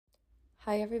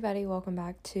Hi, everybody. Welcome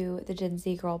back to the Gen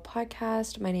Z Girl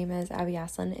podcast. My name is Abby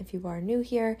Aslin if you are new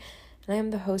here, and I am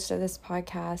the host of this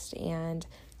podcast and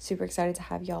super excited to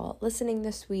have y'all listening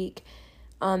this week.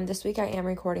 This week I am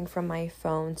recording from my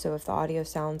phone, so if the audio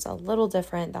sounds a little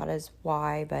different, that is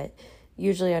why, but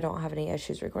usually I don't have any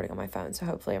issues recording on my phone, so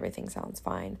hopefully everything sounds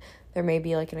fine. There may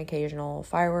be like an occasional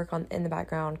firework in the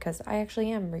background because I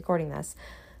actually am recording this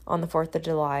on the 4th of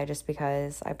July just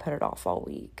because I put it off all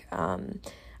week.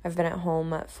 I've been at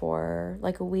home for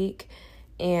like a week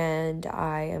and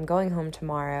I am going home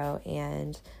tomorrow,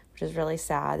 and which is really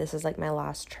sad. This is like my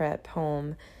last trip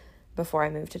home before I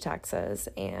move to Texas,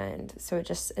 and so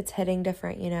it's hitting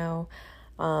different,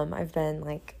 I've been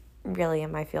like really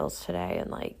in my feels today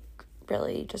and like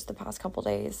really just the past couple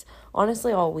days,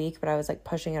 honestly all week, but I was like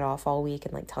pushing it off all week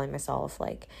and like telling myself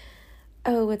like,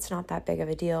 oh, it's not that big of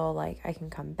a deal, like I can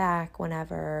come back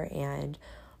whenever and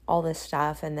all this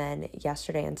stuff. And then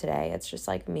yesterday and today, it's just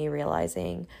like me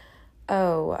realizing,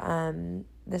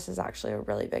 this is actually a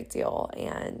really big deal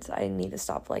and I need to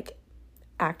stop like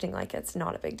acting like it's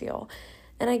not a big deal.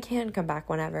 And I can come back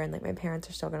whenever, and like my parents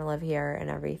are still going to live here and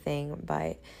everything,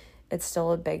 but it's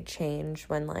still a big change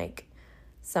when like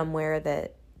somewhere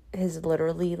that has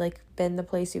literally like been the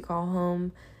place you call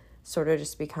home sort of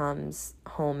just becomes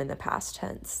home in the past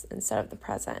tense instead of the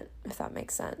present, if that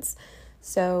makes sense.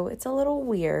 So it's a little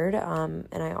weird, and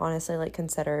I honestly like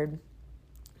considered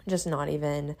just not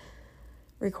even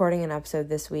recording an episode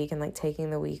this week and like taking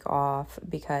the week off,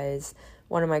 because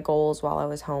one of my goals while I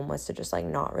was home was to just like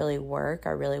not really work.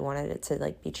 I really wanted it to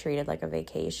like be treated like a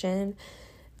vacation,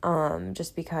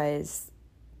 just because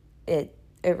it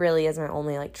really is my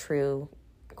only like true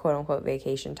quote unquote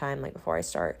vacation time, like before I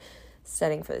start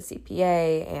studying for the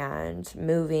CPA and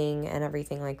moving and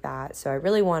everything like that. So I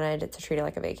really wanted to treat it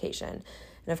like a vacation.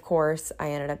 And of course, I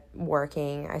ended up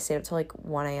working. I stayed up till like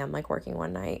 1 a.m. like working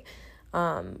one night,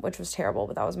 which was terrible,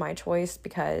 but that was my choice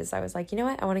because I was like, you know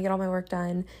what? I want to get all my work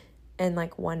done in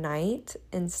like one night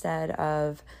instead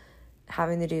of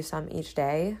having to do some each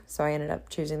day. So I ended up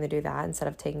choosing to do that instead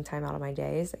of taking time out of my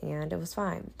days, and it was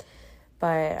fine.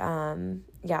 But,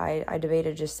 I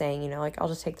debated just saying, like, I'll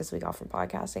just take this week off from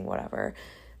podcasting, whatever. And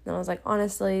then I was like,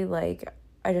 honestly, like,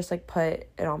 I just, like, put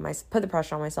the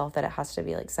pressure on myself that it has to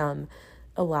be, like, some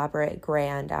elaborate,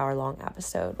 grand, hour-long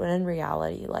episode, when in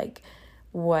reality, like,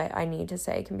 what I need to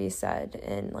say can be said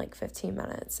in, like, 15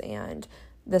 minutes, and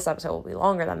this episode will be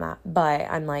longer than that, but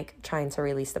I'm, like, trying to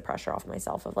release the pressure off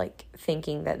myself of, like,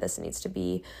 thinking that this needs to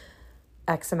be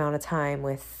X amount of time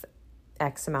with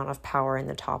X amount of power in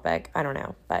the topic. I don't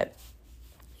know, but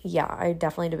yeah, I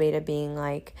definitely debated being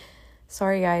like,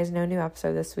 sorry guys, no new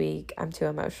episode this week, I'm too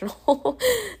emotional,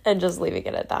 and just leaving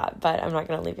it at that. But I'm not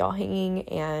gonna leave y'all hanging,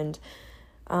 and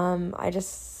I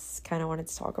just kind of wanted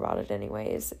to talk about it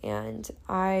anyways. And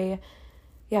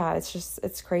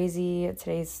it's crazy.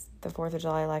 Today's the 4th of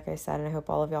July, like I said, and I hope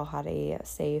all of y'all had a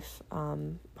safe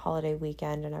holiday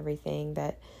weekend and everything,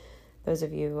 that those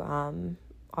of you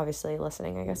obviously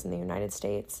listening, I guess, in the United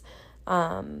States.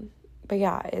 But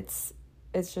yeah, it's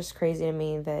just crazy to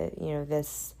me that,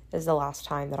 this is the last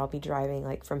time that I'll be driving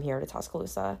like from here to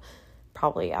Tuscaloosa,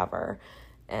 probably ever.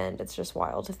 And it's just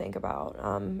wild to think about.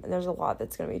 And there's a lot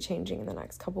that's going to be changing in the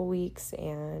next couple weeks.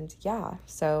 And yeah,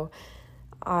 so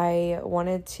I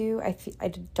wanted to, I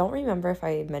don't remember if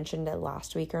I mentioned it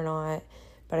last week or not,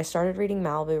 but I started reading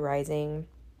Malibu Rising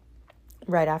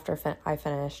right after I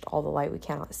finished All the Light We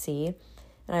Cannot See.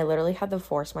 And I literally had to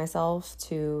force myself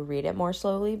to read it more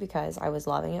slowly because I was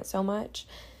loving it so much.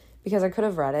 Because I could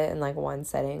have read it in like one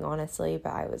sitting, honestly,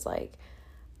 but I was like,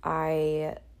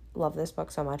 I love this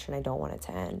book so much and I don't want it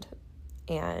to end.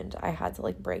 And I had to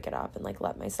like break it up and like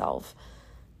let myself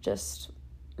just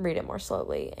read it more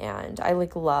slowly. And I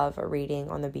like love reading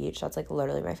on the beach. That's like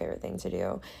literally my favorite thing to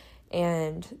do.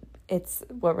 And it's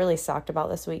what really sucked about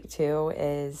this week too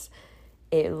is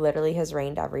it literally has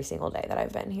rained every single day that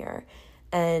I've been here.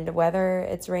 And whether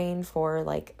it's rained for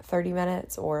like 30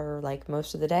 minutes or like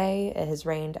most of the day, it has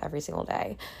rained every single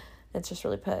day. It's just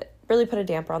really put a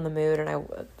damper on the mood. And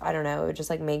I don't know, it just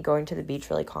like made going to the beach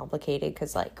really complicated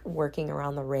because like working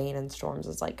around the rain and storms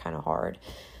is like kind of hard.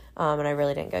 And I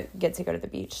really didn't get to go to the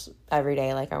beach every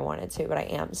day like I wanted to, but I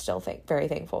am still very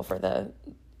thankful for the,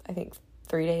 I think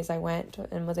 3 days I went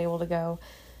and was able to go.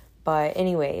 But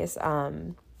anyways,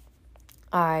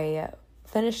 I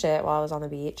finished it while I was on the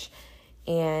beach.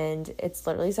 And it's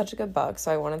literally such a good book,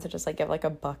 so I wanted to just like give like a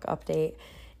book update,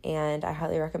 and I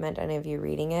highly recommend any of you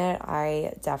reading it.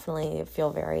 I definitely feel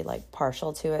very like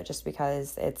partial to it just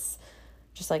because it's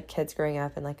just like kids growing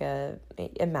up in like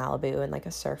in Malibu and like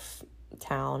a surf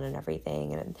town and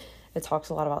everything, and it talks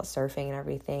a lot about surfing and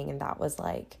everything, and that was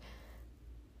like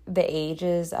the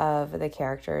ages of the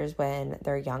characters when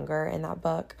they're younger in that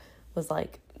book was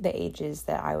like the ages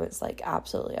that I was like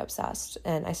absolutely obsessed,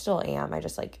 and I still am. I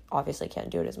just like obviously can't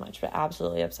do it as much, but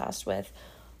absolutely obsessed with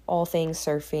all things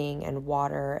surfing and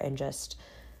water and just,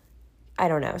 I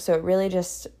don't know. So it really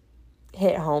just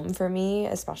hit home for me,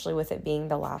 especially with it being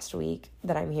the last week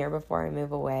that I'm here before I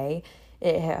move away.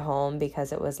 It hit home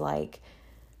because it was like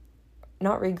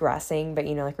not regressing, but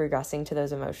like regressing to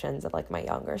those emotions of like my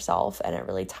younger self, and it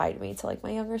really tied me to like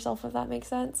my younger self, if that makes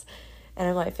sense.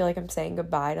 And I feel like I'm saying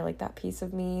goodbye to like that piece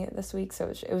of me this week, so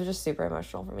it was just super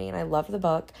emotional for me. And I loved the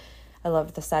book. I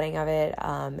loved the setting of it.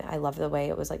 I loved the way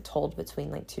it was like told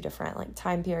between like two different like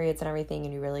time periods and everything,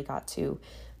 and you really got to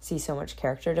see so much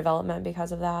character development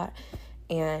because of that.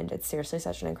 And it's seriously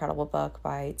such an incredible book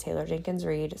by Taylor Jenkins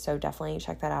Reid, so definitely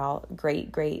check that out.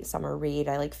 Great summer read.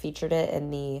 I like featured it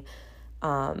in the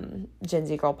Gen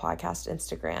Z Girl podcast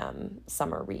Instagram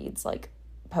summer reads like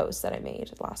post that I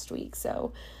made last week.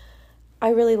 So I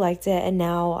really liked it, and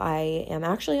now I am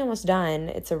actually almost done.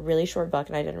 It's a really short book,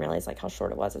 and I didn't realize like how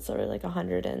short it was. It's literally like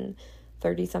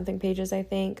 130 something pages, I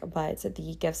think, but it's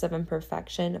The Gifts of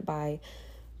Imperfection by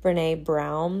Brené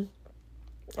Brown,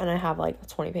 and I have like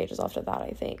 20 pages left of that,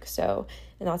 I think. So,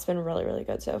 and that's been really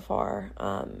good so far,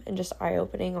 and just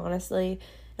eye-opening, honestly.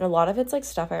 And a lot of it's like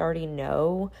stuff I already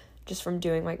know just from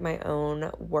doing like my own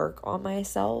work on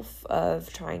myself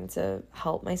of trying to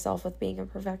help myself with being a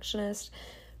perfectionist.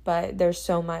 But there's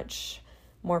so much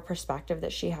more perspective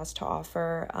that she has to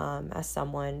offer as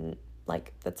someone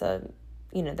like that's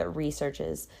that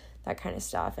researches that kind of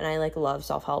stuff. And I like love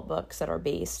self-help books that are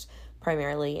based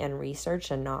primarily in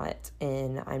research and not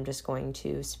in I'm just going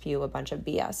to spew a bunch of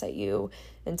BS at you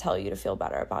and tell you to feel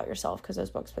better about yourself, because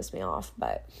those books piss me off.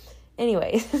 But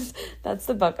anyways, that's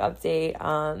the book update.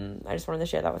 I just wanted to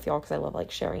share that with y'all because I love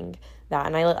like sharing that,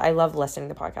 and I love listening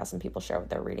to podcasts and people share what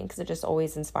they're reading, because it just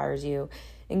always inspires you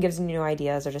and gives you new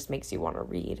ideas or just makes you want to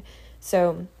read.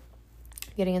 So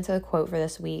getting into the quote for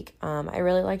this week, I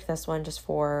really liked this one just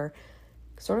for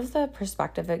sort of the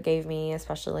perspective it gave me,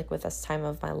 especially like with this time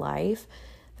of my life.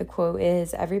 The quote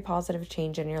is, "Every positive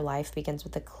change in your life begins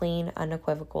with a clean,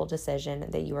 unequivocal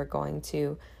decision that you are going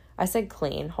to," I said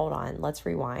clean, hold on, let's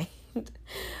rewind.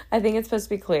 I think it's supposed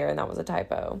to be clear, and that was a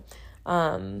typo.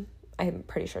 I'm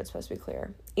pretty sure it's supposed to be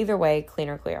clear. Either way, clean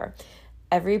or clear.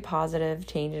 Every positive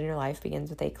change in your life begins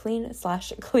with a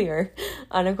clean/clear,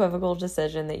 unequivocal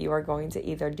decision that you are going to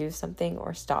either do something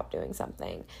or stop doing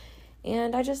something.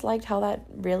 And I just liked how that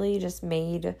really just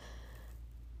made,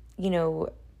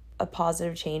 a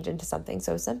positive change into something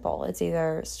so simple. It's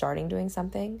either starting doing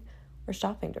something or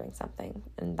stopping doing something,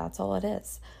 and that's all it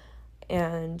is.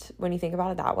 And when you think about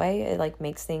it that way, it like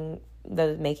makes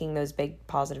making those big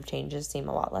positive changes seem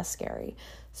a lot less scary.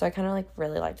 So I kind of like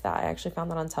really liked that. I actually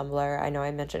found that on Tumblr. I know I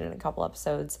mentioned in a couple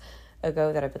episodes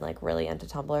ago that I've been like really into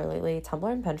Tumblr lately.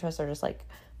 Tumblr and Pinterest are just like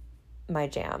my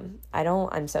jam.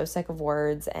 I'm so sick of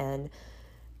words and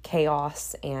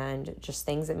chaos and just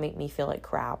things that make me feel like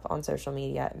crap on social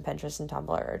media, and Pinterest and Tumblr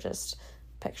are just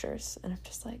pictures, and I'm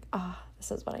just like,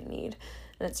 this is what I need.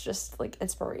 And it's just like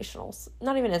inspirational,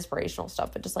 not even inspirational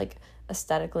stuff, but just like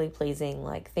aesthetically pleasing,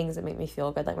 like things that make me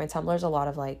feel good. Like my Tumblr's a lot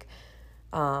of like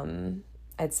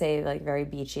I'd say like very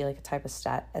beachy, like a type of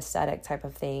aesthetic type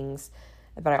of things,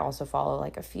 but I also follow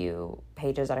like a few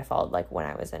pages that I followed like when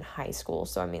I was in high school,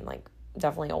 so I mean like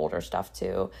definitely older stuff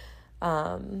too,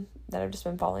 that I've just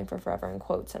been following for forever, and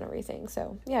quotes and everything.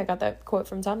 So yeah, I got that quote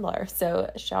from Tumblr, so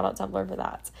shout out Tumblr for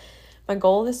that. My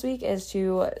goal this week is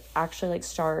to actually like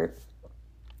start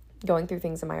going through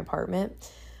things in my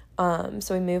apartment.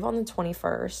 So we move on the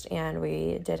 21st, and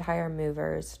we did hire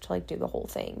movers to like do the whole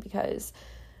thing, because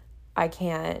I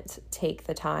can't take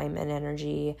the time and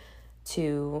energy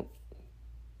to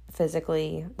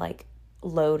physically like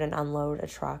load and unload a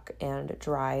truck and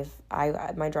drive.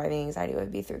 My driving anxiety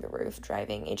would be through the roof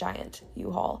driving a giant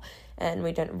U-Haul, and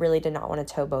we did not want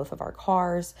to tow both of our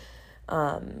cars.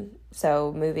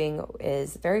 So moving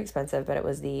is very expensive, but it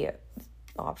was the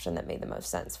option that made the most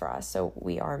sense for us. So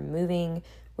we are moving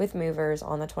with movers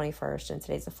on the 21st, and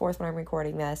today's the 4th when I'm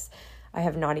recording this. I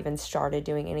have not even started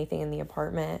doing anything in the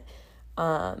apartment.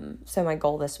 So my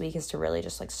goal this week is to really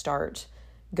just like start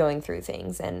going through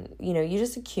things, and you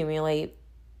just accumulate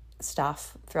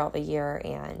stuff throughout the year,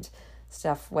 and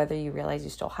stuff whether you realize you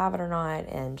still have it or not,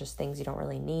 and just things you don't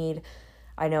really need.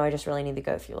 I know I just really need to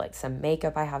go through like some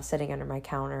makeup I have sitting under my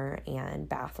counter, and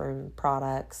bathroom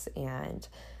products and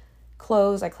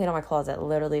clothes. I clean out my closet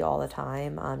literally all the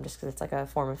time, just because it's like a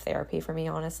form of therapy for me,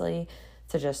 honestly,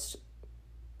 to just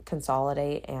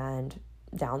consolidate and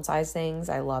downsize things.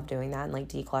 I love doing that and like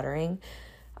decluttering.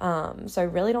 So I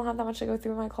really don't have that much to go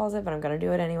through in my closet, but I'm going to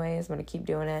do it anyways. I'm going to keep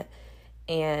doing it.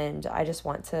 And I just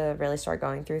want to really start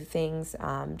going through things,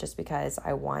 just because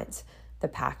I want the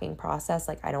packing process.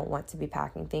 Like, I don't want to be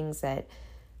packing things that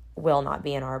will not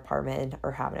be in our apartment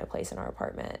or have no place in our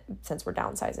apartment since we're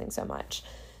downsizing so much.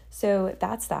 So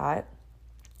that's that.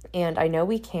 And I know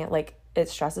we can't, like, it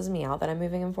stresses me out that I'm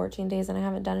moving in 14 days and I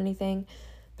haven't done anything.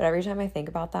 But every time I think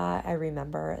about that, I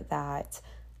remember that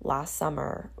last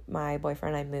summer, my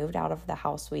boyfriend and I moved out of the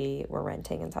house we were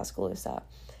renting in Tuscaloosa.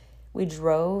 We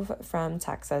drove from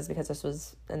Texas because this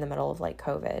was in the middle of like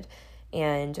COVID,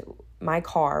 and my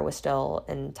car was still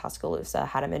in Tuscaloosa,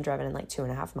 hadn't been driven in like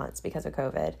 2.5 months because of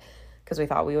COVID, because we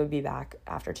thought we would be back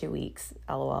after 2 weeks,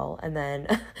 LOL. And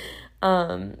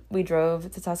then we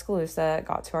drove to Tuscaloosa,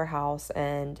 got to our house,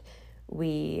 and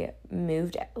we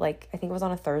moved, like, I think it was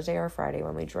on a Thursday or a Friday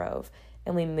when we drove,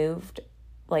 and we moved,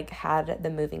 like, had the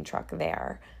moving truck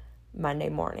there Monday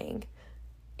morning.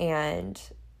 And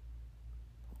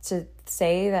to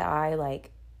say that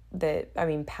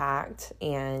packed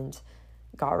and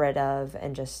got rid of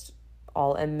and just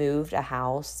and moved a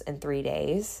house in 3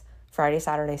 days, Friday,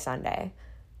 Saturday, Sunday,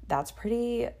 that's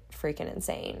pretty freaking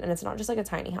insane. And it's not just like a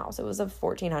tiny house. It was a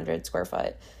 1,400 square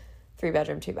foot,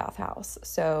 3-bedroom, 2-bath house.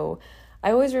 So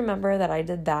I always remember that I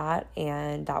did that,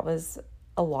 and that was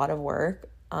a lot of work.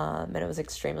 And it was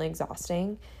extremely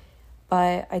exhausting,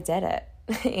 but I did it.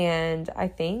 And I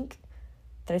think,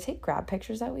 did I take grab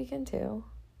pictures that weekend too?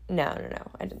 No.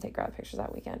 I didn't take grab pictures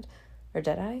that weekend. Or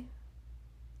did I?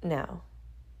 No.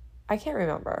 I can't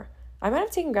remember. I might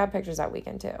have taken grab pictures that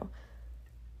weekend too.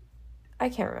 I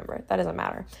can't remember. That doesn't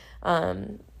matter.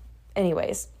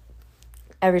 Anyways,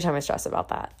 every time I stress about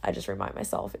that, I just remind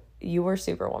myself, you were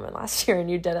Superwoman last year and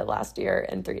you did it last year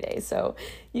in 3 days. So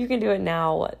you can do it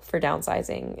now for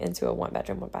downsizing into a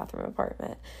 1-bedroom, 1-bathroom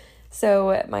apartment.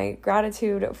 So my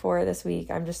gratitude for this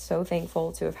week, I'm just so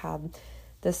thankful to have had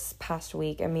this past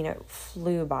week. I mean, it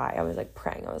flew by. I was like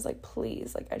praying. I was like,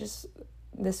 please, like,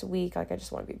 this week, like, I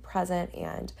just want to be present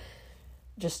and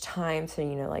just time to,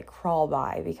 like, crawl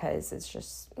by, because it's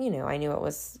just, I knew it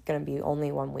was going to be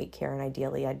only 1 week here, and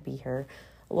ideally I'd be here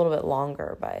a little bit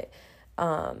longer, but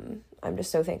I'm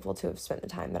just so thankful to have spent the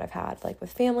time that I've had, like,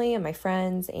 with family and my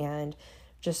friends, and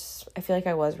just, I feel like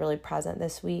I was really present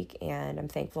this week, and I'm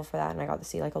thankful for that. And I got to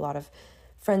see, like, a lot of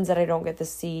friends that I don't get to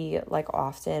see, like,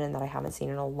 often, and that I haven't seen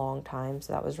in a long time,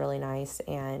 so that was really nice.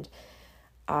 And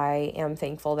I am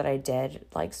thankful that I did,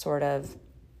 like, sort of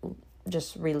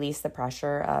just release the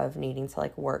pressure of needing to,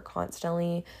 like, work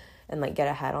constantly and, like, get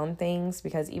ahead on things,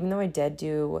 because even though I did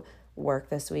do work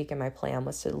this week and my plan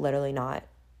was to literally not,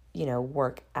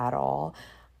 work at all,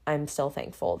 I'm still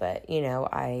thankful that,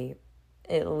 I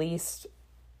at least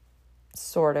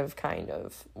sort of kind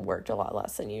of worked a lot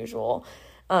less than usual.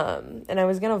 And I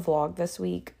was going to vlog this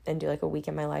week and do, like, a week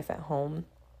in my life at home.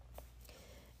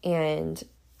 And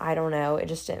I don't know, it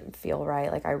just didn't feel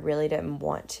right. Like, I really didn't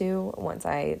want to once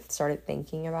I started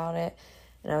thinking about it.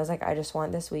 And I was like, I just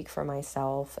want this week for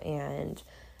myself, and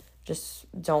just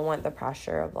don't want the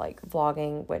pressure of, like,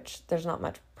 vlogging, which there's not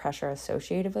much pressure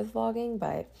associated with vlogging,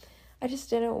 but I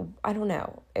don't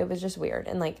know. It was just weird.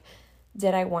 And, like,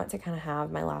 did I want to kind of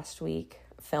have my last week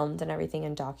filmed and everything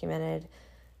and documented?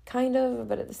 Kind of,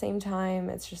 but at the same time,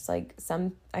 it's just like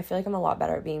I feel like I'm a lot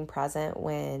better at being present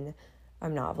when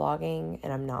I'm not vlogging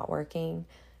and I'm not working,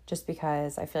 just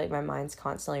because I feel like my mind's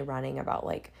constantly running about,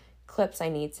 like, clips I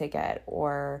need to get,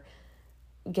 or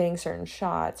getting certain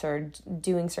shots, or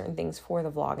doing certain things for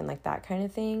the vlog and, like, that kind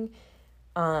of thing.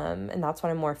 And that's what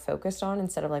I'm more focused on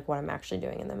instead of, like, what I'm actually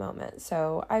doing in the moment.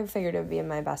 So I figured it would be in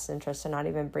my best interest to not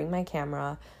even bring my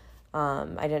camera.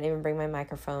 I didn't even bring my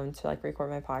microphone to, like, record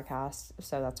my podcast,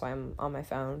 so that's why I'm on my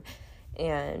phone.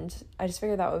 And I just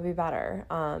figured that would be better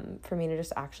for me to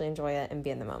just actually enjoy it and be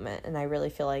in the moment. And I really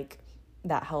feel like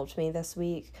that helped me this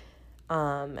week.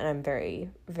 And I'm very,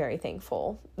 very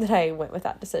thankful that I went with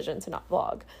that decision to not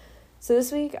vlog. So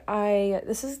this week,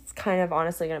 this is kind of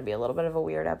honestly going to be a little bit of a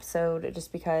weird episode,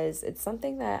 just because it's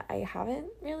something that I haven't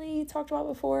really talked about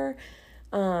before.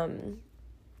 And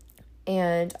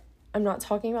I'm not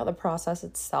talking about the process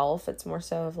itself. It's more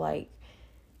so of, like,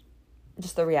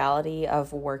 just the reality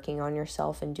of working on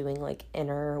yourself and doing, like,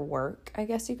 inner work, I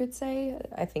guess you could say.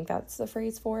 I think that's the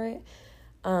phrase for it.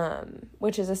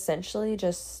 Which is essentially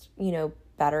just,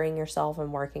 bettering yourself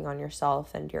and working on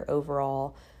yourself and your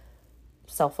overall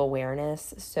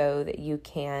self-awareness, so that you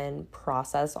can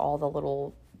process all the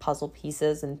little puzzle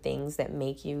pieces and things that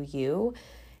make you you.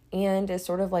 And it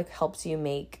sort of, like, helps you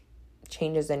make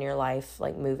changes in your life,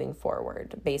 like moving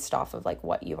forward based off of like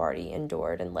what you've already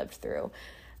endured and lived through.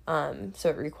 So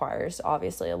it requires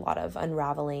obviously a lot of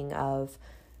unraveling of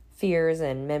fears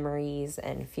and memories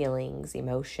and feelings,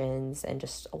 emotions, and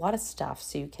just a lot of stuff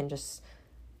so you can just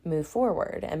move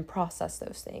forward and process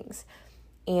those things.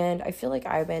 And I feel like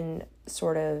I've been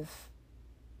sort of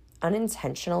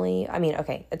unintentionally,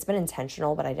 it's been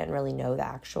intentional, but I didn't really know the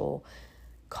actual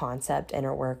concept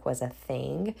inner work was a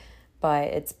thing.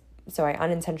 So I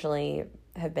unintentionally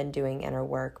have been doing inner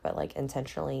work, but like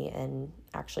intentionally and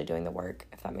actually doing the work,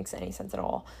 if that makes any sense at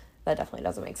all. That definitely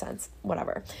doesn't make sense.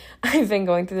 Whatever. I've been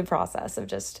going through the process of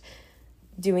just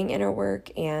doing inner work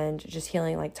and just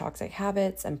healing like toxic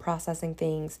habits and processing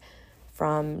things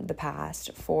from the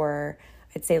past for,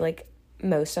 I'd say, like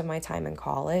most of my time in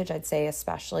college. I'd say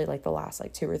especially like the last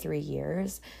like 2 or 3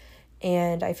 years.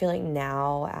 And I feel like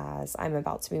now, as I'm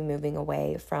about to be moving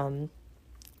away from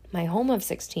my home of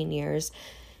 16 years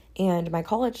and my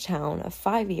college town of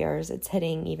 5 years, it's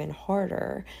hitting even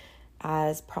harder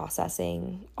as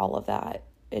processing all of that.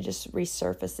 It just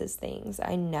resurfaces things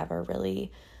I never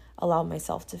really allowed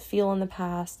myself to feel in the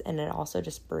past. And it also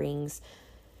just brings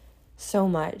so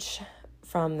much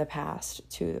from the past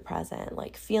to the present,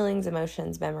 like feelings,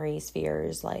 emotions, memories,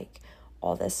 fears, like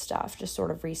all this stuff just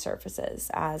sort of resurfaces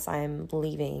as I'm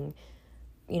leaving,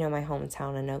 my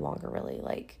hometown and no longer really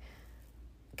like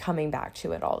coming back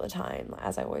to it all the time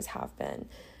as I always have been.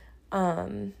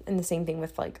 And the same thing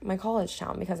with like my college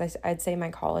town, because I'd say my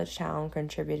college town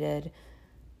contributed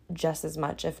just as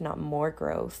much, if not more,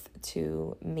 growth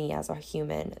to me as a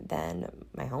human than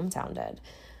my hometown did.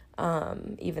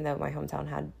 Even though my hometown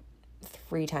had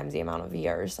 3 times the amount of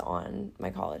years on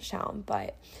my college town.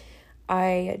 But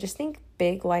I just think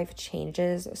big life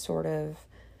changes sort of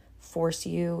force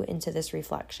you into this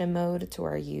reflection mode to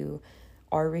where you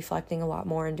are reflecting a lot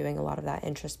more and doing a lot of that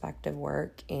introspective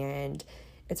work. And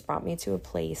it's brought me to a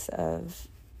place of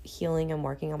healing and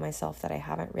working on myself that I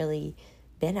haven't really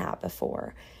been at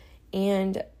before.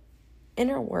 And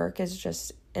inner work is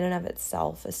just in and of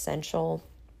itself essential.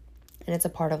 And it's a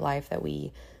part of life that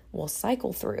we will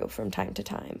cycle through from time to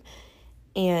time.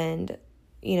 And,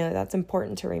 that's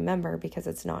important to remember, because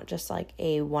it's not just like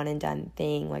a one and done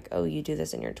thing. Like, oh, you do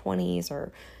this in your 20s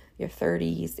or your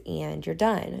 30s and you're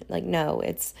done. Like, no,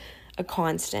 it's a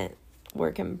constant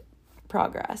work in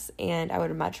progress. And I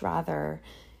would much rather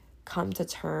come to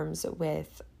terms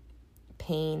with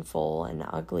painful and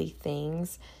ugly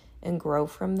things and grow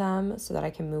from them so that I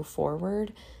can move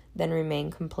forward than remain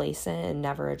complacent and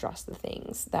never address the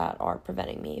things that are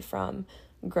preventing me from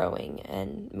growing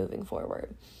and moving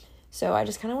forward. So I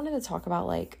just kind of wanted to talk about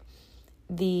like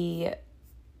the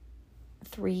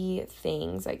 3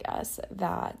 things, I guess,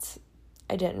 that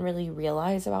I didn't really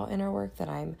realize about inner work that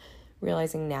I'm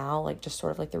realizing now, like just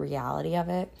sort of like the reality of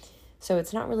it. So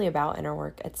it's not really about inner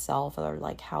work itself or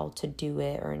like how to do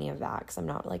it or any of that, because I'm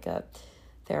not like a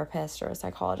therapist or a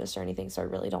psychologist or anything, so I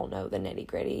really don't know the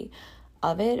nitty-gritty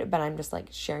of it, but I'm just like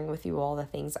sharing with you all the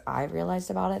things I've realized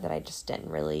about it that I just didn't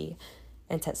really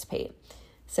anticipate.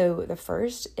 So the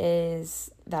first is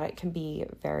that it can be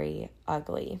very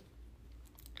ugly.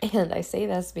 And I say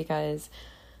this because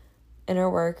inner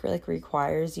work like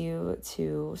requires you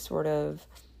to sort of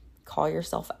call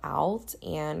yourself out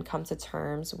and come to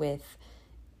terms with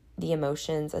the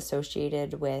emotions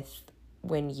associated with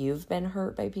when you've been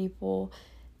hurt by people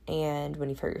and when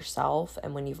you've hurt yourself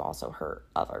and when you've also hurt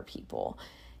other people.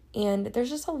 And there's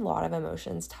just a lot of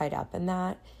emotions tied up in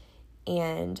that.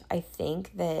 And I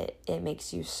think that it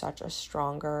makes you such a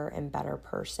stronger and better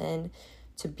person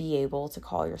to be able to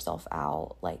call yourself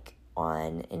out, like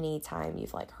on any time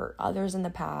you've like hurt others in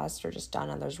the past or just done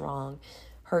others wrong,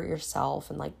 hurt yourself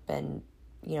and like been,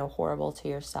 horrible to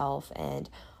yourself, and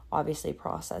obviously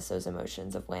process those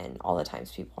emotions of when all the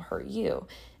times people hurt you.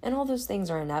 And all those things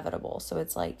are inevitable. So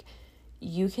it's like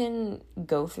you can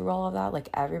go through all of that, like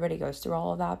everybody goes through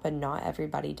all of that, but not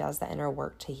everybody does the inner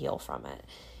work to heal from it.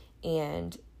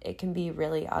 And it can be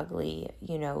really ugly,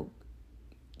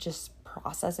 just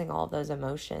processing all of those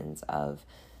emotions of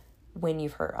when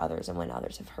you've hurt others and when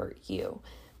others have hurt you.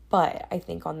 But I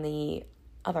think on the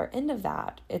other end of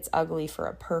that, it's ugly for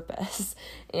a purpose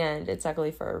and it's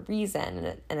ugly for a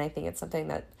reason. And I think it's something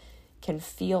that can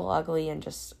feel ugly and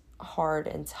just hard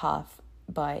and tough,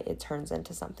 but it turns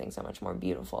into something so much more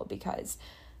beautiful, because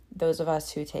those of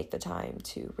us who take the time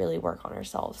to really work on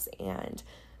ourselves and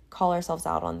call ourselves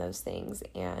out on those things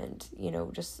and,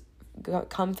 just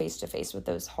come face to face with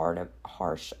those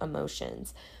harsh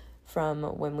emotions from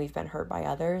when we've been hurt by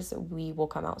others, we will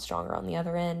come out stronger on the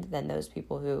other end than those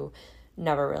people who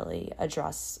never really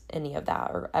address any of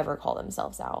that or ever call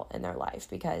themselves out in their life,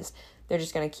 because they're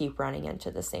just going to keep running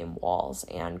into the same walls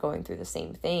and going through the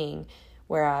same thing.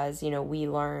 Whereas, we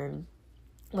learn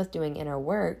with doing inner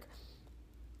work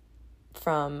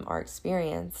from our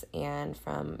experience, and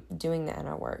from doing the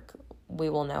inner work, we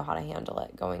will know how to handle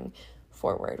it going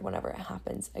forward whenever it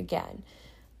happens again.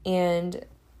 And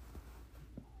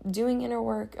doing inner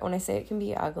work, when I say it can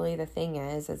be ugly, the thing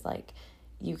is like,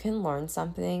 you can learn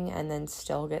something and then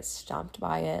still get stumped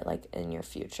by it, like in your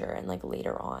future and like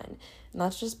later on. And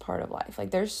that's just part of life.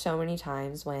 Like, there's so many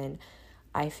times when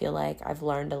I feel like I've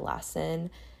learned a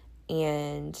lesson,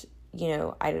 and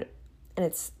and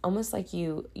it's almost like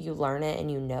you learn it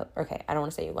and okay, I don't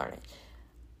want to say you learn it.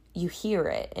 You hear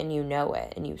it and you know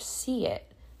it and you see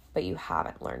it, but you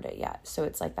haven't learned it yet. So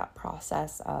it's like that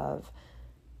process of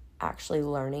actually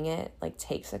learning it like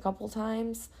takes a couple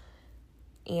times.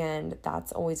 And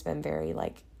that's always been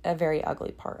a very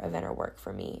ugly part of inner work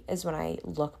for me, is when I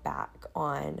look back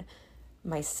on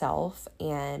myself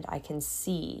and I can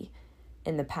see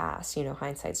in the past,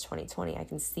 hindsight's 2020, I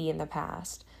can see in the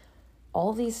past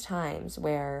all these times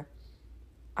where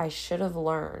I should have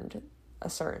learned a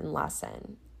certain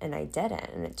lesson and I didn't,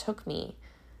 and it took me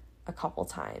a couple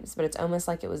times, but it's almost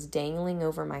like it was dangling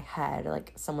over my head,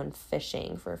 like someone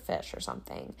fishing for a fish or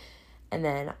something. And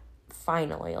then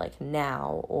finally, like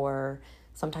now or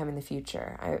sometime in the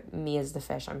future, me as the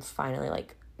fish, I'm finally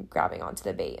like grabbing onto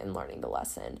the bait and learning the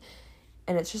lesson.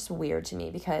 And it's just weird to me,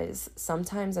 because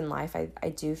sometimes in life I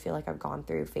do feel like I've gone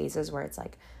through phases where it's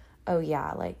like, oh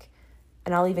yeah, like,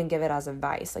 and I'll even give it as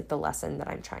advice, like the lesson that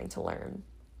I'm trying to learn.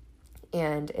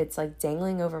 And it's like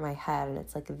dangling over my head, and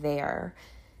it's like there,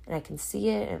 and I can see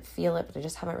it and feel it, but I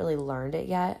just haven't really learned it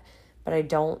yet. But I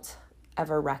don't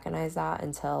ever recognize that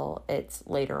until it's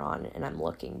later on and I'm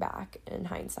looking back in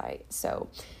hindsight. So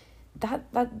that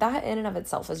in and of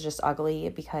itself is just ugly,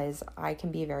 because I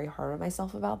can be very hard on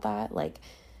myself about that. Like,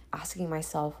 asking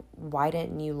myself, why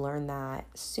didn't you learn that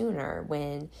sooner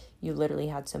when you literally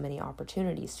had so many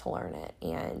opportunities to learn it?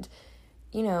 And,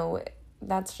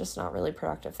 that's just not really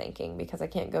productive thinking, because I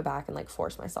can't go back and like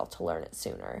force myself to learn it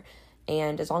sooner.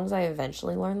 And as long as I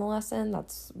eventually learn the lesson,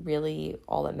 that's really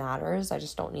all that matters. I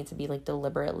just don't need to be like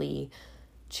deliberately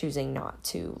choosing not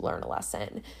to learn a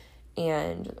lesson.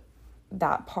 And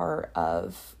that part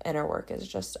of inner work is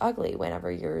just ugly,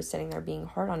 whenever you're sitting there being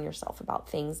hard on yourself about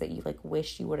things that you like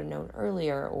wish you would have known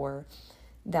earlier, or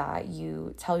that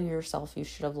you tell yourself you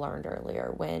should have learned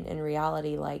earlier, when in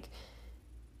reality, like,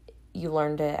 you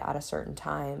learned it at a certain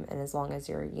time. And as long as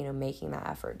you're, making that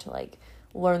effort to like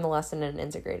learn the lesson and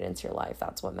integrate it into your life,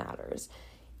 that's what matters.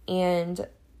 And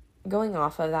going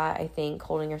off of that, I think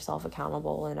holding yourself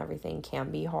accountable and everything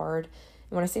can be hard.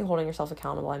 And when I say holding yourself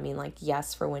accountable, I mean like,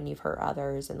 yes, for when you've hurt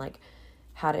others and like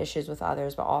had issues with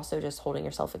others, but also just holding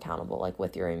yourself accountable, like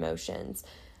with your emotions.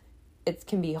 It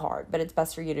can be hard, but it's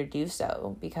best for you to do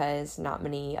so, because not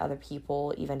many other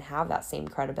people even have that same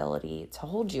credibility to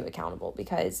hold you accountable,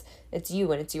 because it's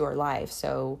you and it's your life.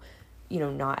 So,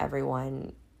 not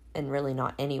everyone, and really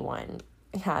not anyone,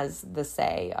 has the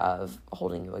say of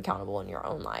holding you accountable in your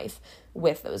own life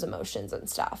with those emotions and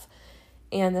stuff.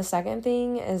 And the second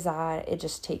thing is that it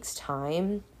just takes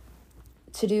time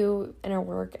to do inner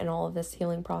work and all of this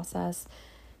healing process.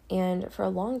 And for a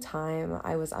long time,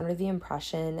 I was under the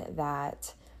impression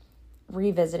that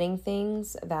revisiting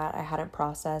things that I hadn't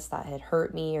processed, that had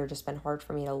hurt me or just been hard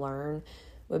for me to learn,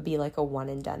 would be like a one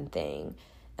and done thing.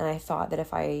 And I thought that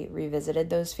if I revisited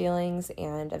those feelings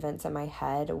and events in my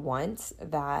head once,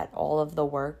 that all of the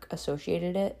work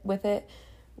associated with it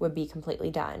would be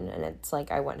completely done. And it's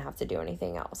like I wouldn't have to do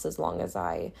anything else, as long as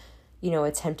I,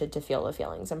 attempted to feel the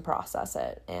feelings and process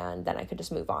it. And then I could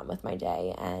just move on with my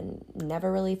day and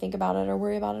never really think about it or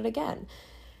worry about it again.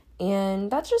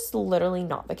 And that's just literally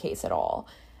not the case at all.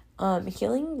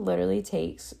 Healing literally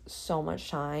takes so much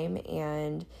time,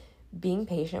 and being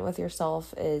patient with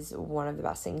yourself is one of the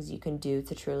best things you can do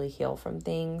to truly heal from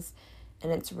things.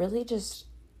 And it's really just,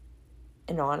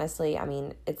 and honestly, I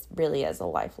mean, it really is a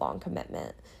lifelong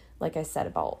commitment. Like I said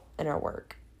about inner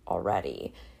work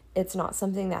already, it's not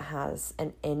something that has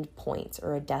an end point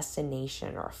or a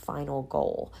destination or a final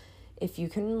goal. If you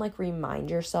can like remind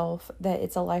yourself that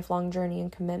it's a lifelong journey and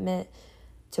commitment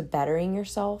to bettering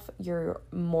yourself, you're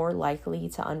more likely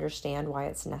to understand why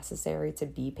it's necessary to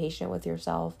be patient with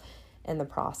yourself in the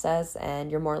process,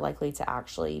 and you're more likely to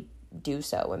actually do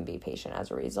so and be patient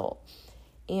as a result.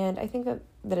 And I think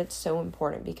that it's so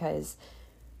important, because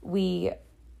we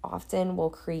often will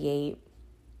create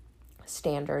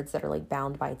standards that are like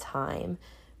bound by time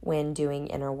when doing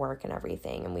inner work and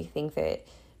everything. And we think that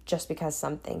just because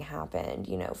something happened,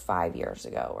 5 years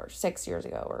ago or 6 years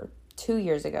ago or 2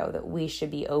 years ago, that we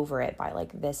should be over it by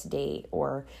like this date,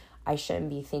 or I shouldn't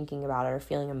be thinking about it or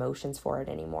feeling emotions for it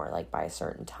anymore, like by a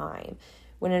certain time.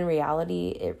 When in reality,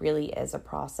 it really is a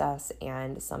process,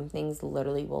 and some things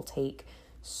literally will take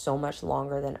so much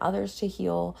longer than others to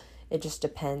heal. It just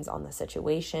depends on the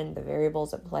situation, the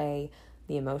variables at play,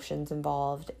 the emotions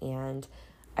involved. And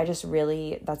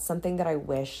that's something that I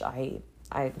wish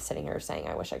I'm sitting here saying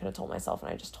I wish I could have told myself,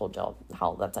 and I just told Jill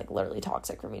how that's like literally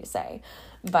toxic for me to say.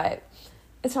 But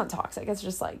it's not toxic. It's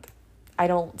just like, I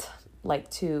don't like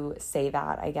to say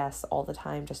that, I guess, all the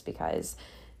time, just because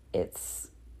it's,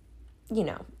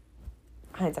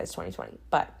 hindsight's 20/20.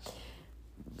 But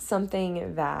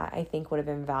something that I think would have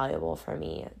been valuable for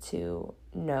me to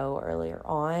know earlier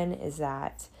on is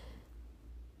that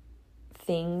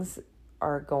things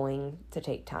are going to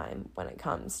take time when it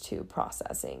comes to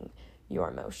processing your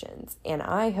emotions. And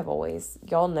I have always,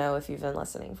 y'all know if you've been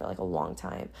listening for like a long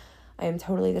time, I am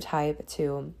totally the type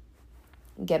to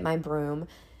get my broom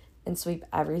and sweep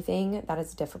everything that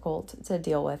is difficult to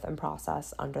deal with and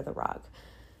process under the rug.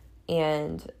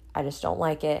 And I just don't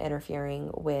like it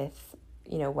interfering with,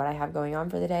 what I have going on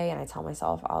for the day. And I tell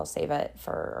myself I'll save it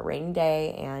for a rainy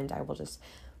day and I will just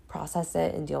process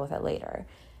it and deal with it later.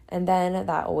 And then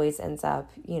that always ends up,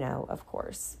 of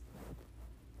course,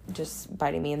 just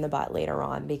biting me in the butt later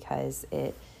on, because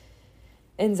it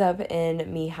ends up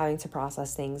in me having to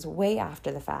process things way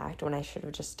after the fact, when I should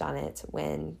have just done it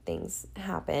when things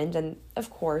happened. And of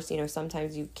course,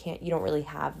 sometimes you don't really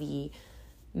have the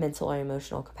mental or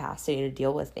emotional capacity to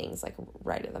deal with things like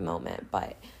right at the moment.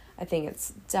 But I think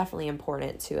it's definitely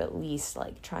important to at least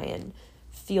like try and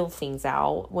feel things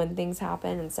out when things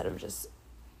happen, instead of just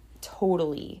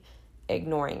totally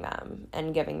ignoring them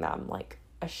and giving them like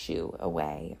a shoo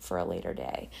away for a later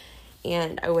day.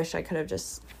 And I wish I could have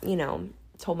just,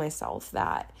 told myself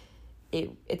that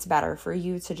it's better for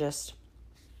you to just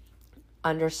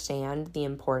understand the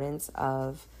importance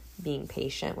of being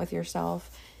patient with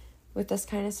yourself with this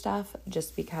kind of stuff,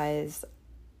 just because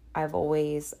I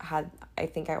always just had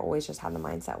the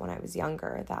mindset when I was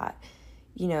younger that,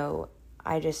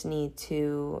 I just need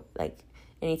to, like,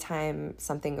 anytime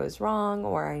something goes wrong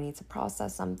or I need to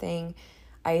process something,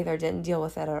 I either didn't deal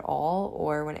with it at all,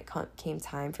 or when it came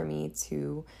time for me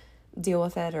to deal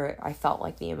with it, or I felt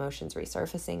like the emotions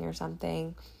resurfacing or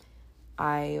something,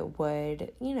 I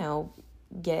would,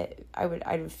 I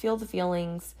would feel the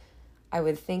feelings. I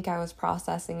would think I was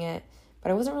processing it,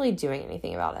 but I wasn't really doing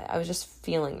anything about it. I was just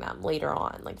feeling them later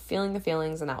on, like feeling the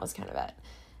feelings, and that was kind of it.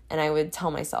 And I would tell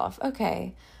myself,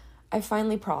 okay, I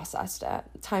finally processed it.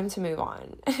 Time to move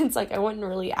on. It's like I wouldn't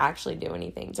really actually do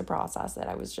anything to process it.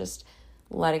 I was just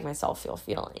letting myself feel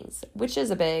feelings, which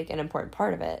is a big and important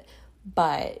part of it.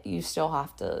 But you still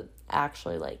have to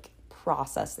actually like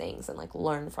process things and like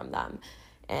learn from them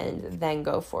and then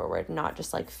go forward, not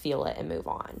just like feel it and move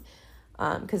on.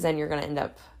 Because then you're going to end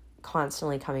up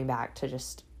constantly coming back to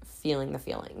just feeling the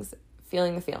feelings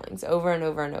over and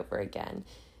over and over again,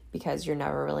 because you're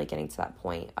never really getting to that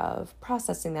point of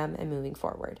processing them and moving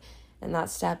forward. And that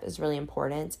step is really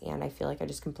important. And I feel like I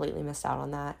just completely missed out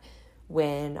on that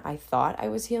when I thought I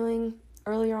was healing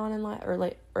early on in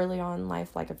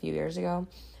life, like a few years ago.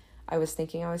 I was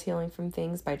thinking I was healing from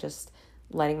things by just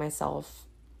letting myself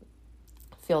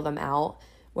feel them out,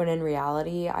 when in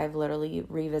reality, I've literally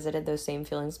revisited those same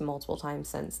feelings multiple times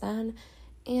since then,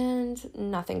 and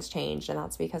nothing's changed. And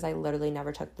that's because I literally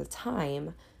never took the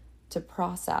time to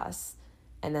process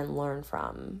and then learn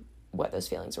from what those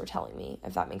feelings were telling me,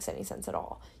 if that makes any sense at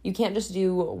all. You can't just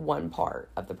do one part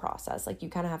of the process. Like, you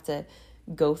kind of have to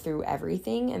go through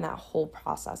everything, and that whole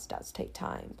process does take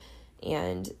time.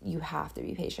 And you have to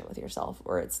be patient with yourself,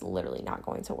 or it's literally not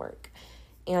going to work.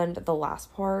 And the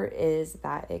last part is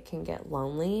that it can get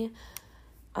lonely.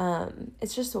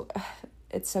 It's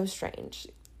so strange.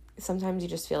 Sometimes you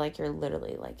just feel like you're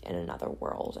literally like in another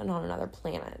world and on another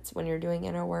planet when you're doing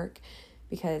inner work,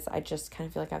 because I just kind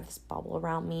of feel like I have this bubble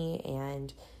around me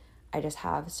and I just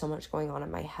have so much going on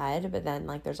in my head, but then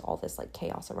like there's all this like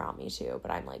chaos around me too, but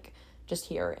I'm like just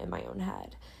here in my own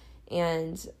head.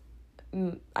 And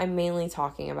I'm mainly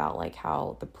talking about like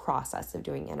how the process of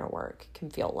doing inner work can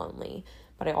feel lonely.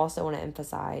 But I also want to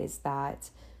emphasize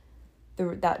that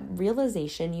that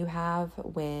realization you have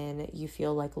when you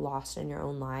feel like lost in your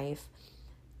own life,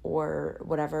 or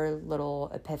whatever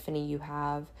little epiphany you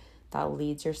have that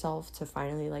leads yourself to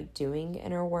finally like doing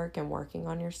inner work and working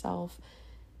on yourself,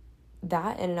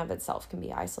 that in and of itself can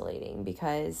be isolating,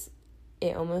 because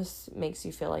it almost makes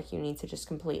you feel like you need to just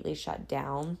completely shut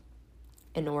down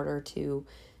in order to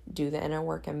do the inner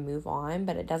work and move on,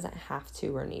 but it doesn't have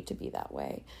to or need to be that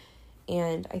way.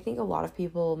 And I think a lot of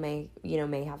people may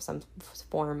have some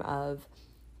form of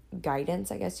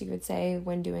guidance, I guess you could say,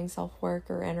 when doing self-work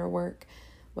or inner work,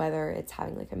 whether it's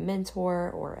having like a mentor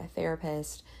or a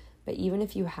therapist. But even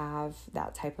if you have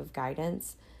that type of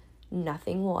guidance,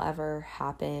 nothing will ever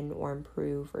happen or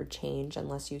improve or change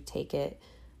unless you take it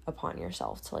upon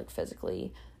yourself to like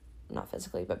not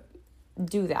physically, but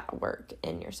do that work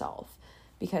in yourself.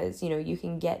 Because, you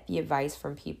can get the advice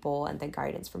from people and the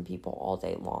guidance from people all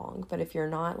day long. But if you're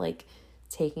not like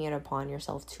taking it upon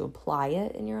yourself to apply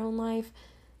it in your own life,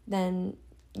 then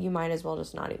you might as well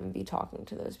just not even be talking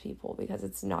to those people, because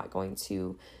it's not going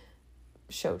to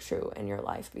show true in your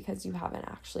life because you haven't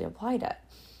actually applied it.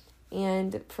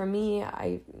 And for me,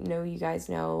 I know you guys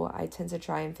know I tend to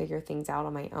try and figure things out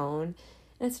on my own.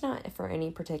 And it's not for any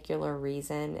particular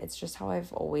reason. It's just how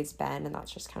I've always been, and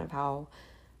that's just kind of how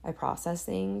I process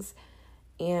things.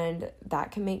 And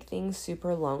that can make things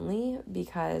super lonely,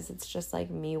 because it's just like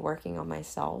me working on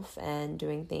myself and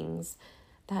doing things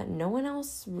that no one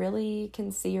else really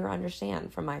can see or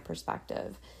understand from my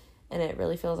perspective. And it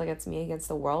really feels like it's me against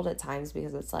the world at times,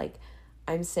 because it's like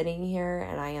I'm sitting here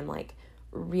and I am like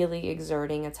really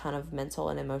exerting a ton of mental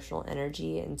and emotional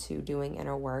energy into doing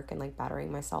inner work and like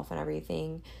bettering myself and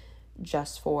everything,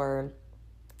 just for,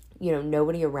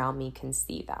 nobody around me can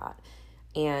see that.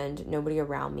 And nobody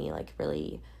around me like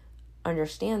really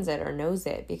understands it or knows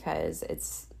it, because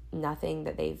it's nothing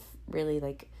that they've really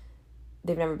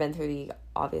they've never been through the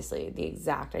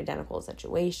exact identical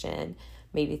situation,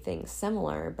 maybe things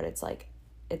similar, but it's like,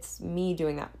 it's me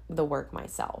doing the work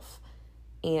myself,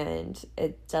 and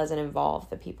it doesn't involve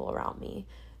the people around me.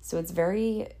 So it's a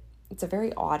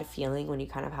very odd feeling when you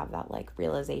kind of have that like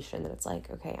realization that it's like,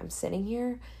 okay, I'm sitting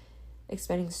here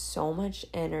expending so much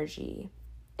energy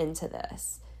into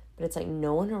this, but it's like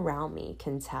no one around me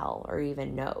can tell or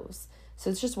even knows. So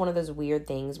it's just one of those weird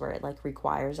things where it like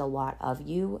requires a lot of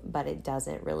you, but it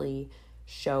doesn't really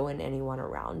show in anyone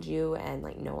around you, and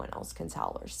like no one else can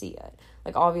tell or see it.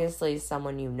 Like obviously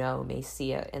someone may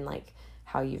see it in like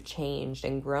how you've changed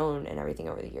and grown and everything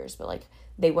over the years, but like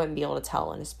they wouldn't be able to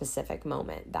tell in a specific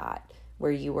moment that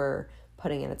where you were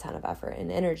putting in a ton of effort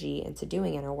and energy into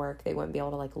doing inner work. They wouldn't be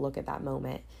able to like look at that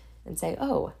moment and say,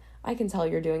 oh, I can tell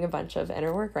you're doing a bunch of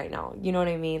inner work right now. You know what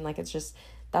I mean? Like, it's just,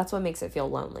 that's what makes it feel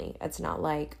lonely. It's not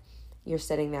like you're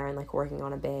sitting there and like working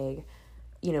on a big,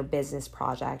 business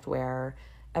project where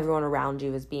everyone around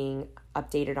you is being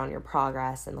updated on your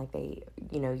progress, and like they,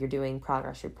 you're doing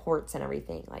progress reports and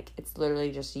everything. Like, it's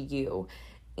literally just you,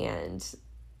 and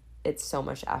it's so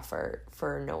much effort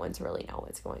for no one to really know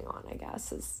what's going on, I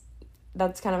guess.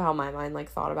 That's kind of how my mind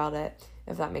like thought about it,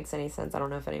 if that makes any sense. I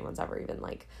don't know if anyone's ever even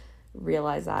like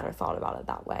realized that or thought about it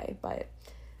that way, but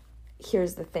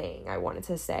here's the thing I wanted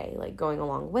to say, like going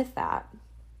along with that,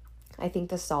 I think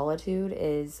the solitude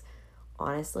is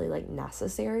honestly like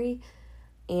necessary.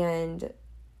 And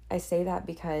I say that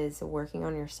because working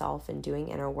on yourself and doing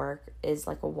inner work is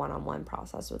like a one-on-one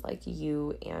process with like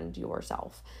you and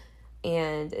yourself,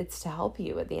 and it's to help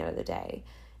you at the end of the day.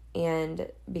 And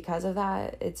because of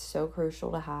that, it's so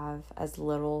crucial to have as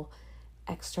little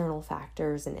external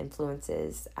factors and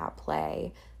influences at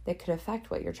play that could affect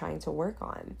what you're trying to work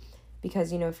on.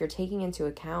 Because, if you're taking into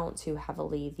account too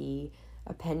heavily the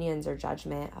opinions or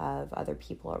judgment of other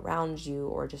people around you,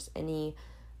 or just any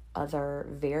other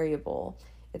variable,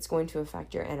 it's going to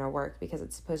affect your inner work, because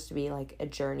it's supposed to be like a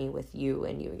journey with you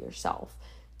and you yourself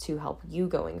to help you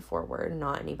going forward,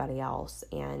 not anybody else.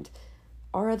 And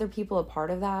are other people a part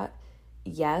of that?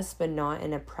 Yes, but not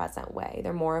in a present way.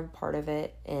 They're more a part of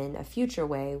it in a future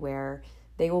way, where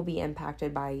they will be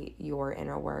impacted by your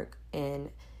inner work and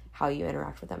how you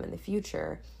interact with them in the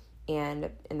future. And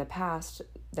in the past,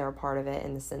 they're a part of it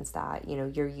in the sense that,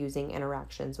 you're using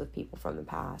interactions with people from the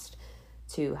past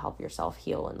to help yourself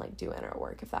heal and like do inner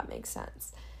work, if that makes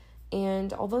sense.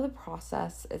 And although the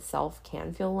process itself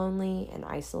can feel lonely and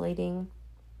isolating,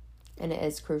 and it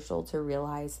is crucial to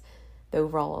realize the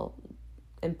overall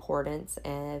importance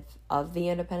of the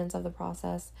independence of the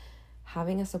process,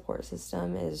 having a support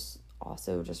system is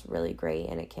also just really great,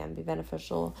 and it can be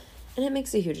beneficial, and it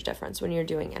makes a huge difference when you're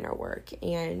doing inner work.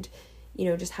 And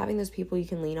just having those people you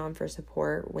can lean on for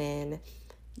support when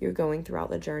you're going throughout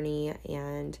the journey,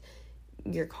 and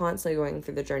you're constantly going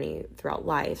through the journey throughout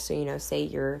life. So say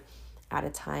you're at a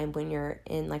time when you're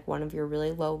in like one of your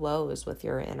really low lows with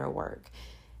your inner work,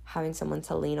 having someone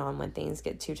to lean on when things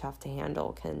get too tough to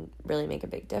handle can really make a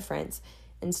big difference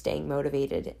in staying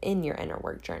motivated in your inner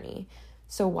work journey.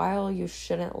 So while you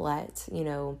shouldn't let,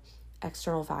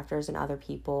 external factors and other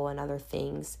people and other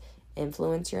things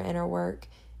influence your inner work,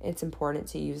 it's important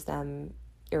to use them,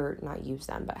 or not use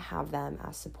them, but have them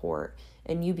as support,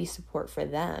 and you be support for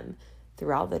them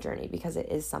throughout the journey, because it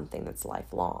is something that's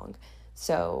lifelong.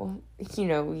 So, you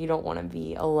don't want to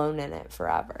be alone in it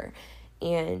forever.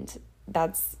 And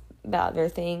that's the other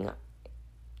thing.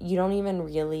 You don't even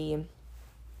really,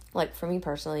 like, for me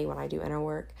personally, when I do inner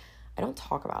work, I don't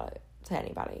talk about it to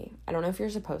anybody. I don't know if you're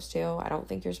supposed to. I don't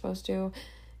think you're supposed to,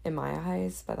 in my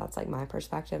eyes, but that's like my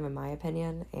perspective and my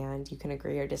opinion, and you can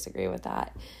agree or disagree with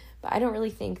that. But I don't really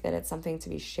think that it's something to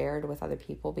be shared with other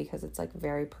people, because it's like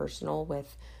very personal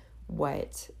with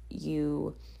what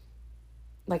you,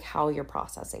 like, how you're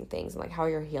processing things and like how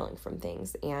you're healing from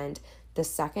things. And the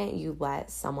second you let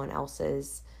someone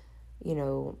else's,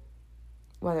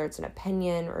 whether it's an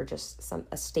opinion or just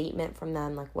a statement from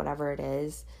them, like whatever it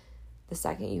is, the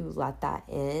second you let that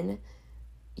in,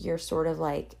 you're sort of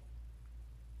like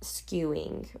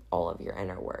skewing all of your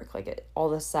inner work. Like, it all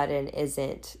of a sudden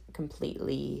isn't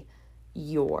completely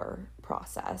your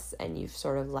process, and you've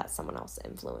sort of let someone else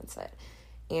influence it.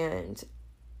 And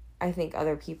I think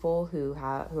other people who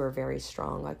are very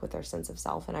strong, like with their sense of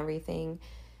self and everything,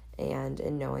 and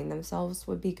in knowing themselves,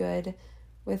 would be good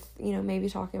with, maybe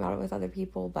talking about it with other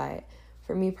people. But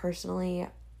for me personally,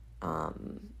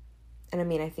 and I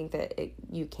mean, I think that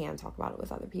you can talk about it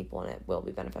with other people, and it will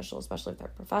be beneficial, especially if they're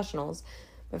professionals.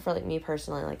 But for like me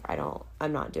personally, like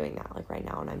I'm not doing that like right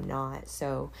now, and I'm not.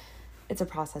 So it's a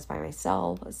process by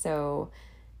myself. So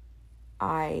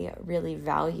I really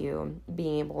value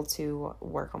being able to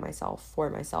work on myself for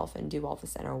myself and do all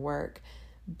this inner work.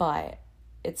 But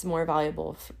it's more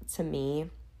valuable to me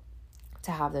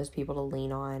to have those people to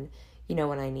lean on,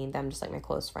 when I need them, just like my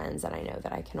close friends that I know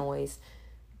that I can always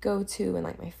go to, and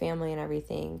like my family and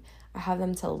everything. I have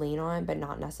them to lean on, but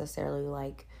not necessarily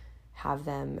like have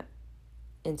them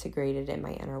integrated in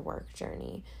my inner work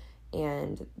journey.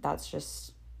 And that's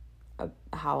just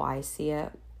how I see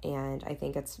it. And I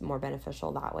think it's more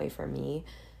beneficial that way for me,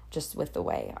 just with the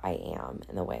way I am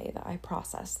and the way that I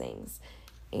process things.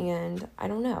 And I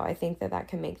don't know, I think that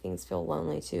can make things feel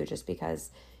lonely too, just because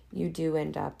you do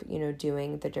end up,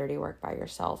 doing the dirty work by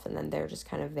yourself, and then they're just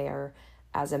kind of there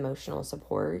as emotional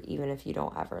support, even if you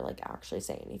don't ever like actually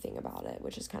say anything about it,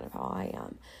 which is kind of how I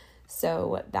am.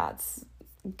 So that's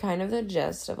kind of the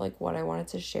gist of like what I wanted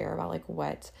to share about like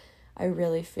what I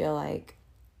really feel like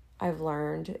I've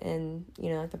learned in,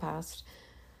 like the past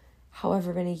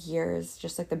however many years,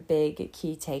 just like the big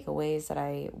key takeaways that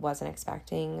I wasn't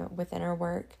expecting with inner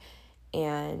work.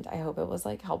 And I hope it was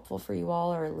like helpful for you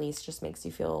all, or at least just makes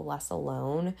you feel less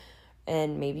alone.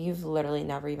 And maybe you've literally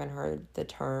never even heard the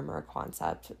term or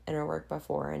concept inner work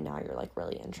before, and now you're like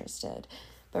really interested.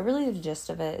 But really the gist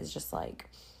of it is just like,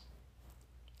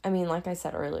 I mean, like I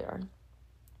said earlier,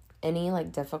 any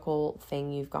like difficult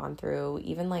thing you've gone through,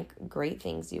 even like great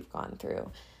things you've gone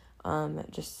through,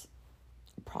 just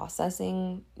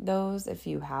processing those if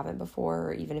you haven't before,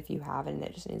 or even if you haven't,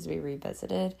 it just needs to be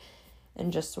revisited,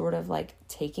 and just sort of like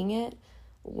taking it,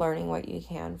 learning what you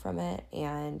can from it,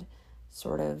 and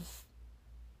sort of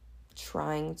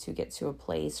trying to get to a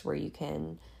place where you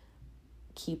can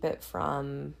keep it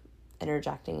from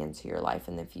interjecting into your life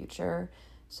in the future,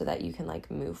 so that you can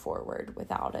like move forward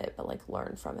without it, but like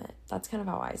learn from it. That's kind of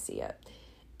how I see it.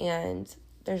 And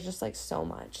there's just like so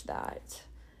much that,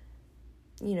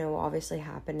 obviously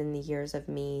happened in the years of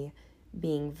me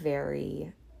being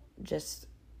very just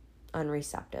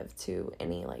unreceptive to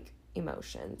any like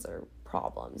emotions or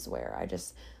problems, where I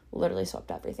just literally swept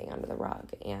everything under the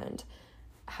rug, and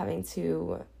having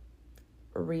to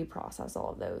reprocess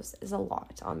all of those is a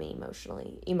lot on me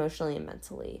emotionally and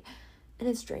mentally, and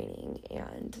it's draining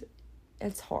and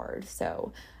it's hard.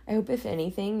 So I hope if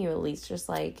anything, you at least just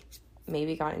like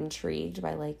maybe got intrigued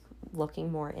by like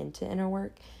looking more into inner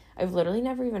work. I've literally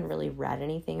never even really read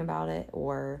anything about it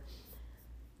or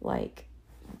like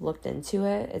looked into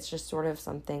it. It's just sort of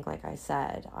something, like I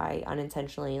said, I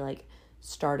unintentionally like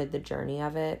started the journey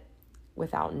of it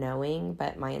without knowing,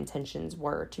 but my intentions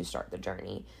were to start the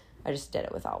journey. I just did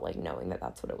it without like knowing that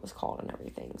that's what it was called and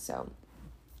everything. So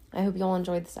I hope you all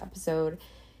enjoyed this episode,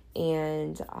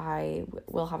 and I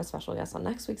will have a special guest on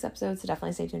next week's episode, so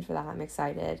definitely stay tuned for that. I'm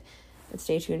excited. And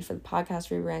stay tuned for the podcast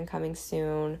rebrand coming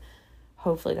soon.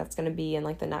 Hopefully that's going to be in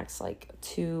like the next like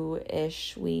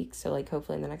 2-ish weeks. So like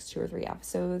hopefully in the next 2 or 3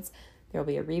 episodes, there will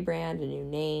be a rebrand, a new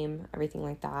name, everything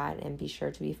like that. And be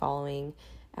sure to be following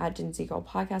at Gen Z Girl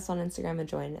Podcast on Instagram, and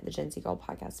join the Gen Z Girl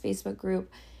Podcast Facebook group,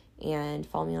 and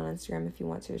follow me on Instagram if you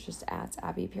want to. It's just at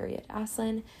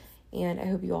Abby.Aslin. And I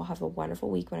hope you all have a wonderful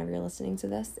week whenever you're listening to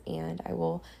this, and I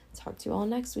will talk to you all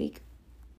next week.